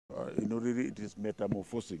really it is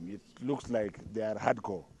metamorphosing. It looks like they are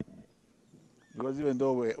hardcore. Because even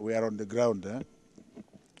though we are on the ground,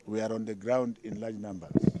 we are on the ground in large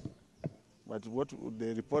numbers. But what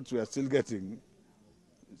the reports we are still getting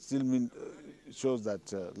still shows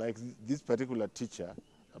that, like this particular teacher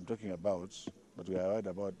I'm talking about, that we are heard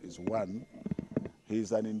about, is one. He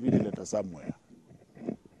is an invigilator somewhere.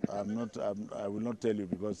 I will not tell you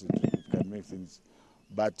because it can make things.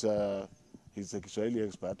 But he's a Kiswahili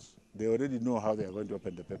expert. They already know how they are going to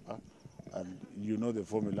open the paper, and you know the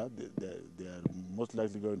formula. They are most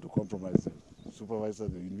likely going to compromise the supervisor,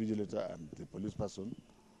 the invigilator, and the police person.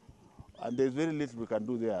 And there's very little we can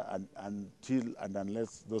do there until and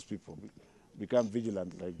unless those people become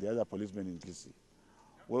vigilant, like the other policemen in KCSE.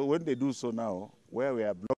 Well, when they do so now, where we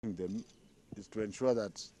are blocking them is to ensure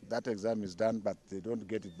that that exam is done, but they don't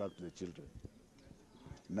get it back to the children.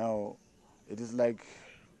 Now, it is like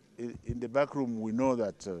in the back room we know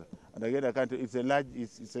that, and again I can't. It's a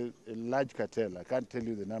large cartel. I can't tell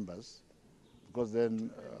you the numbers because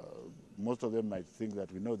then most of them might think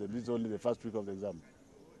that we know that this is only the first week of the exam.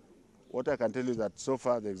 What I can tell you is that so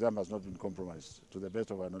far the exam has not been compromised, to the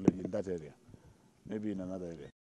best of our knowledge, in that area. Maybe in another area.